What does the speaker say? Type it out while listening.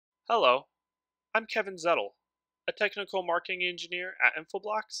Hello, I'm Kevin Zettel, a technical marketing engineer at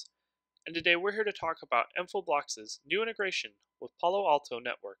Infoblox, and today we're here to talk about Infoblox's new integration with Palo Alto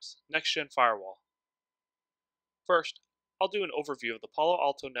Network's next-gen firewall. First, I'll do an overview of the Palo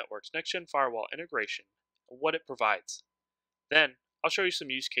Alto Network's next-gen firewall integration and what it provides. Then, I'll show you some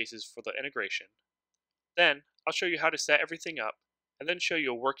use cases for the integration. Then, I'll show you how to set everything up, and then show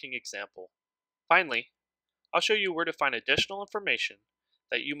you a working example. Finally, I'll show you where to find additional information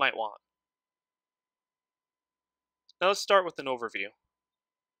that you might want. Now let's start with an overview.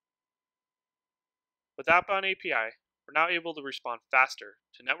 With Outbound API, we're now able to respond faster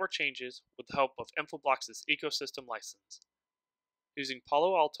to network changes with the help of Infoblox's ecosystem license. Using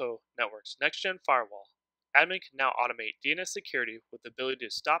Palo Alto Network's next-gen firewall, admin can now automate DNS security with the ability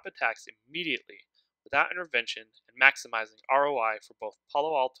to stop attacks immediately without intervention and maximizing ROI for both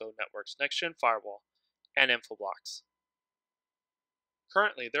Palo Alto Network's next-gen firewall and Infoblox.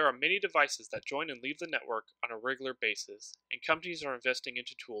 Currently, there are many devices that join and leave the network on a regular basis, and companies are investing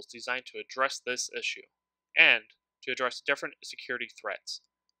into tools designed to address this issue, and to address different security threats.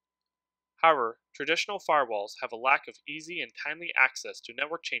 However, traditional firewalls have a lack of easy and timely access to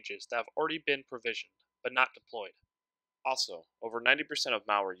network changes that have already been provisioned, but not deployed. Also, over 90% of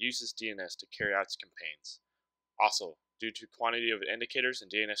malware uses DNS to carry out its campaigns. Also, due to quantity of indicators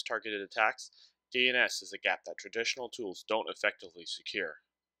and DNS targeted attacks, DNS is a gap that traditional tools don't effectively secure.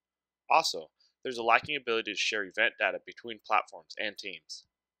 Also, there's a lacking ability to share event data between platforms and teams.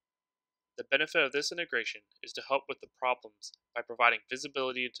 The benefit of this integration is to help with the problems by providing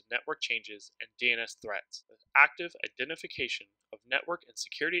visibility into network changes and DNS threats, with active identification of network and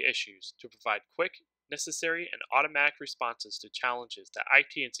security issues to provide quick, necessary, and automatic responses to challenges that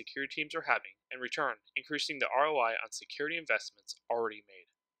IT and security teams are having, in return, increasing the ROI on security investments already made.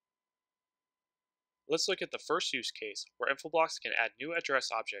 Let's look at the first use case where Infoblox can add new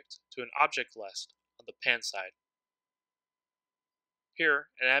address objects to an object list on the PAN side. Here,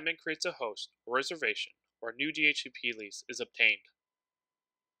 an admin creates a host, or reservation, where a new DHCP lease is obtained.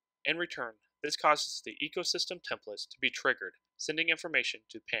 In return, this causes the ecosystem templates to be triggered, sending information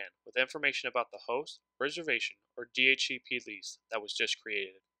to PAN with information about the host, reservation, or DHCP lease that was just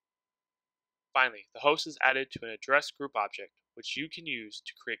created. Finally, the host is added to an address group object, which you can use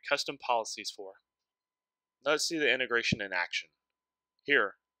to create custom policies for. Let's see the integration in action.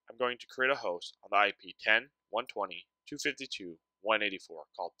 Here, I'm going to create a host on the IP 10.120.252.184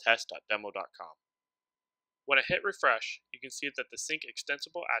 called test.demo.com. When I hit refresh, you can see that the sync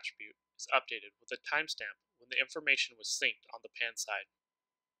extensible attribute is updated with a timestamp when the information was synced on the PAN side.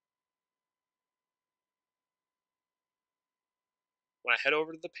 When I head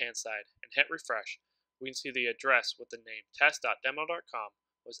over to the PAN side and hit refresh, we can see the address with the name test.demo.com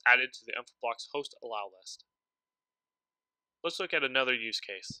was added to the Infoblox host allow list. Let's look at another use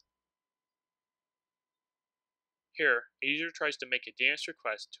case. Here, a user tries to make a DNS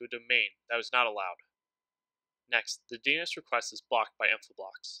request to a domain that is not allowed. Next, the DNS request is blocked by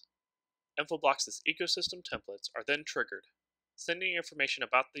Infoblox. Infoblox's ecosystem templates are then triggered, sending information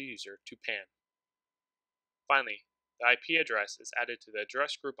about the user to PAN. Finally, the IP address is added to the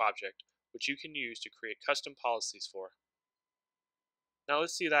address group object, which you can use to create custom policies for. Now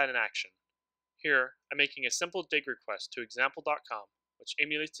let's see that in action. Here, I'm making a simple dig request to example.com, which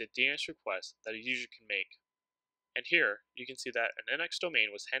emulates a DNS request that a user can make. And here, you can see that an NX domain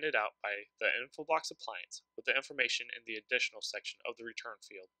was handed out by the Infoblox appliance with the information in the additional section of the return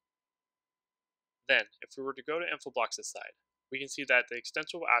field. Then, if we were to go to Infoblox's side, we can see that the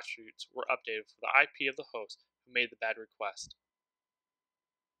extensible attributes were updated for the IP of the host who made the bad request.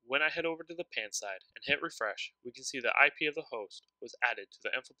 When I head over to the PAN side and hit refresh, we can see the IP of the host was added to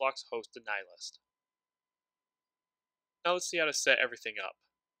the Infoblox host deny list. Now let's see how to set everything up.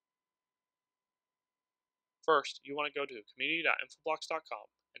 First, you want to go to community.infoblox.com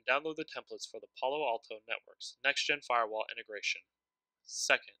and download the templates for the Palo Alto Network's next-gen firewall integration.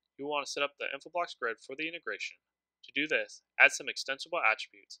 Second, you want to set up the Infoblox grid for the integration. To do this, add some extensible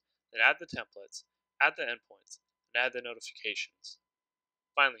attributes, then add the templates, add the endpoints, and add the notifications.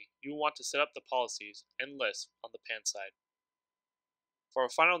 Finally, you want to set up the policies and lists on the PAN side. For a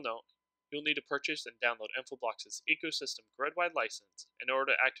final note, you'll need to purchase and download Infoblox's ecosystem grid-wide license in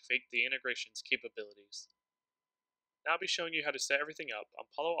order to activate the integration's capabilities. Now I'll be showing you how to set everything up on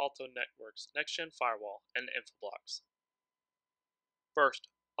Palo Alto Network's next-gen firewall and Infoblox.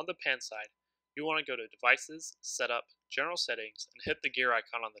 First, on the PAN side, you want to go to Devices, Setup, General Settings, and hit the gear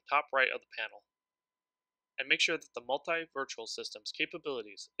icon on the top right of the panel. And make sure that the Multi-Virtual Systems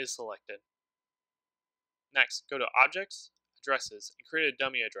capabilities is selected. Next, go to Objects, Addresses, and create a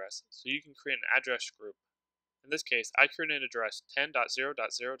dummy address so you can create an address group. In this case, I create an address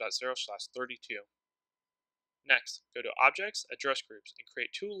 10.0.0.0/32. Next, go to Objects, Address Groups, and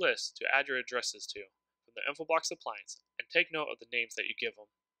create two lists to add your addresses to from the Infoblox appliance, and take note of the names that you give them.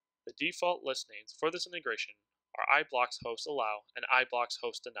 The default list names for this integration are iBlocks host allow and iBlocks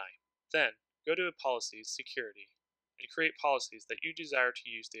host deny. Then, go to Policies, Security, and create policies that you desire to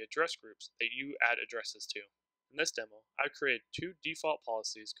use the address groups that you add addresses to. In this demo, I've created two default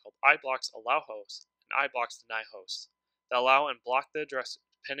policies called iBlocks allow hosts and iBlocks deny hosts that allow and block the address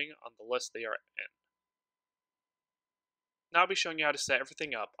depending on the list they are in. Now I'll be showing you how to set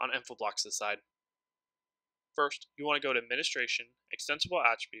everything up on Infoblox's side. First, you want to go to Administration, Extensible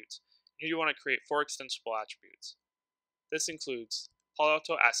Attributes, and here you want to create 4 extensible attributes. This includes Palo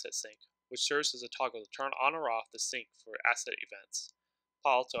Alto Asset Sync, which serves as a toggle to turn on or off the sync for asset events.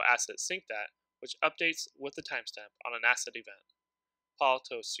 Palo Alto Asset Sync That, which updates with the timestamp on an asset event. Palo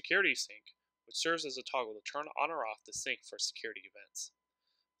Alto Security Sync, which serves as a toggle to turn on or off the sync for security events.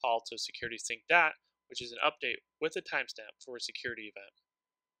 Palo Alto Security Sync That, which is an update with a timestamp for a security event.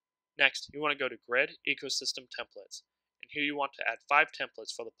 Next, you want to go to Grid Ecosystem Templates, and here you want to add 5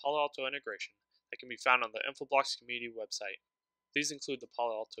 templates for the Palo Alto integration that can be found on the Infoblox community website. These include the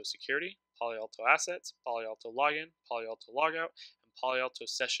Palo Alto Security, Palo Alto Assets, Palo Alto Login, Palo Alto Logout, and Palo Alto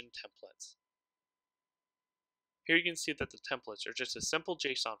Session templates. Here you can see that the templates are just a simple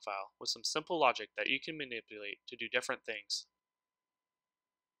JSON file with some simple logic that you can manipulate to do different things.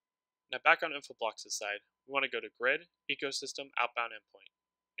 Now back on Infoblox's side, we want to go to Grid, Ecosystem, Outbound Endpoint,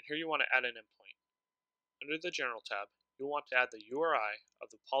 and here you want to add an endpoint. Under the General tab, you'll want to add the URI of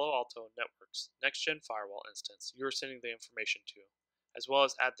the Palo Alto Network's next-gen firewall instance you are sending the information to, as well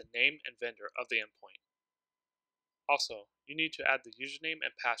as add the name and vendor of the endpoint. Also, you need to add the username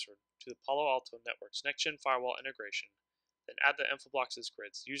and password to the Palo Alto Network's next-gen firewall integration, then add the Infoblox's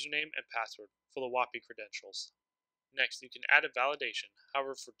Grid's username and password for the WAPI credentials. Next, you can add a validation,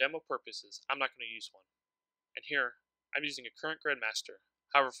 however for demo purposes, I'm not going to use one. And here, I'm using a current Grid Master.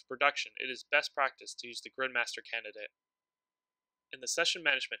 However, for production, it is best practice to use the Grid Master candidate. In the Session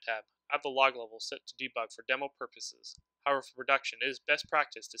Management tab, I have the log level set to debug for demo purposes. However, for production, it is best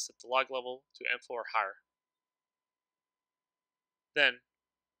practice to set the log level to info or higher. Then,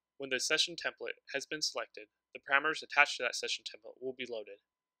 when the session template has been selected, the parameters attached to that session template will be loaded.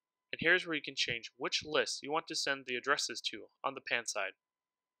 And here's where you can change which lists you want to send the addresses to on the pan side.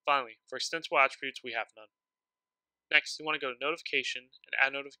 Finally, for extensible attributes, we have none. Next, you want to go to Notification and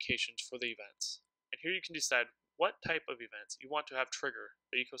add notifications for the events. And here you can decide what type of events you want to have trigger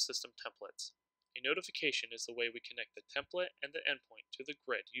the ecosystem templates. A notification is the way we connect the template and the endpoint to the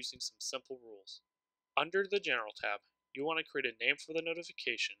grid using some simple rules. Under the General tab, you want to create a name for the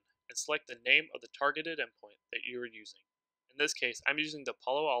notification and select the name of the targeted endpoint that you are using. In this case, I'm using the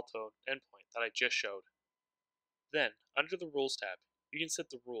Palo Alto endpoint that I just showed. Then, under the Rules tab, you can set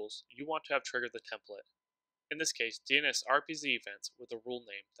the rules you want to have trigger the template. In this case, DNS RPZ events with a rule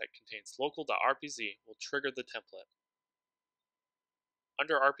name that contains local.rpz will trigger the template.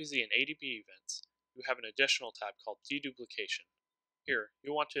 Under RPZ and ADB events, you have an additional tab called Deduplication. Here,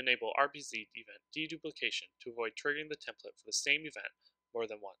 you want to enable RPZ event deduplication to avoid triggering the template for the same event more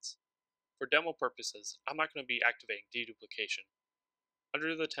than once. For demo purposes, I'm not going to be activating deduplication.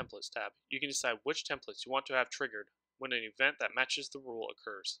 Under the Templates tab, you can decide which templates you want to have triggered when an event that matches the rule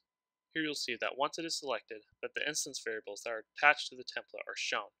occurs. Here you'll see that once it is selected, that the instance variables that are attached to the template are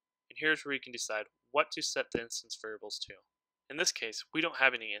shown, and here's where you can decide what to set the instance variables to. In this case, we don't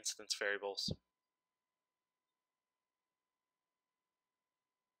have any instance variables.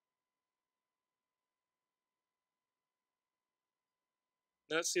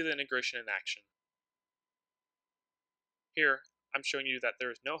 Now let's see the integration in action. Here, I'm showing you that there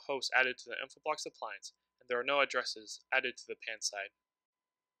is no host added to the Infoblox appliance, and there are no addresses added to the pan side.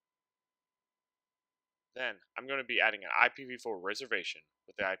 Then, I'm going to be adding an IPv4 reservation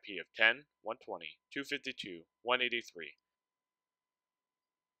with the IP of 10.120.252.183.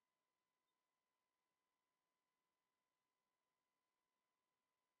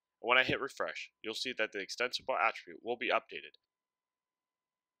 And when I hit refresh, you'll see that the extensible attribute will be updated.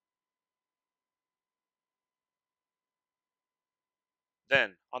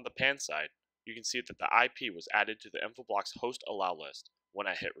 Then, on the pan side, you can see that the IP was added to the Infoblox host allow list when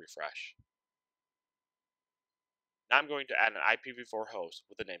I hit refresh. Now I'm going to add an IPv4 host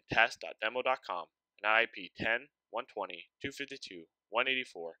with the name test.demo.com and an IP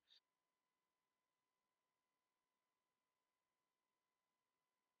 10.120.252.184.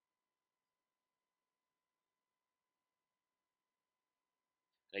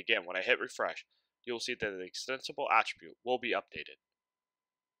 And again, when I hit refresh, you'll see that the extensible attribute will be updated.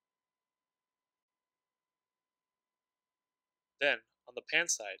 Then, on the pan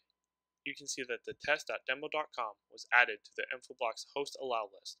side, you can see that the test.demo.com was added to the Infoblox host allow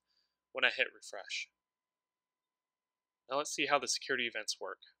list when I hit refresh. Now let's see how the security events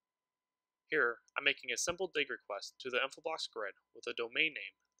work. Here, I'm making a simple dig request to the Infoblox grid with a domain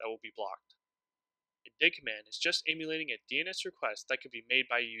name that will be blocked. A dig command is just emulating a DNS request that could be made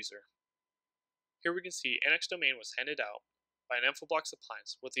by a user. Here we can see annex domain was handed out by an Infoblox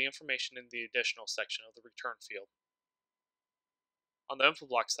appliance with the information in the additional section of the return field. On the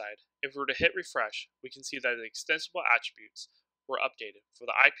Infoblox side, if we were to hit refresh, we can see that the extensible attributes were updated for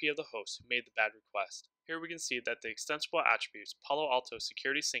the IP of the host who made the bad request. Here we can see that the extensible attributes Palo Alto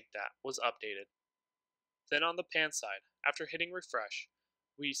Security Sync Dat was updated. Then on the pan side, after hitting refresh,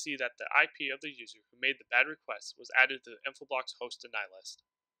 we see that the IP of the user who made the bad request was added to the Infoblox host deny list.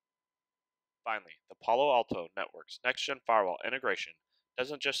 Finally, the Palo Alto Network's next-gen firewall integration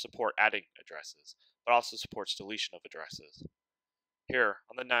doesn't just support adding addresses, but also supports deletion of addresses. Here,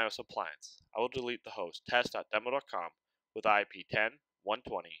 on the Nios appliance, I will delete the host test.demo.com with IP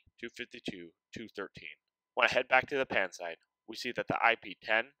 10.120.252.213. When I head back to the pan side, we see that the IP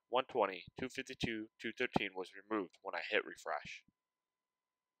 10.120.252.213 was removed when I hit refresh.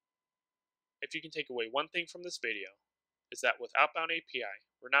 If you can take away one thing from this video, is that with Outbound API,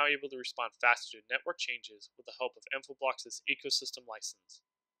 we're now able to respond faster to network changes with the help of Infoblox's ecosystem license.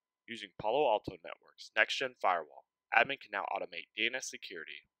 Using Palo Alto Network's next-gen firewall, admin can now automate DNS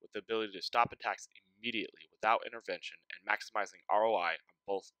security with the ability to stop attacks immediately without intervention and maximizing ROI on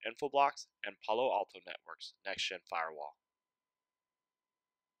both Infoblox and Palo Alto Network's next-gen firewall.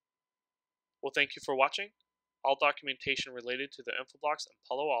 Well, thank you for watching. All documentation related to the Infoblox and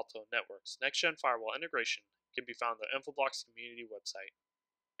Palo Alto Network's next-gen firewall integration can be found on the Infoblox community website.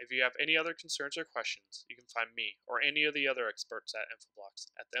 If you have any other concerns or questions, you can find me or any of the other experts at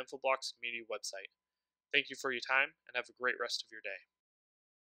Infoblox at the Infoblox community website. Thank you for your time and have a great rest of your day.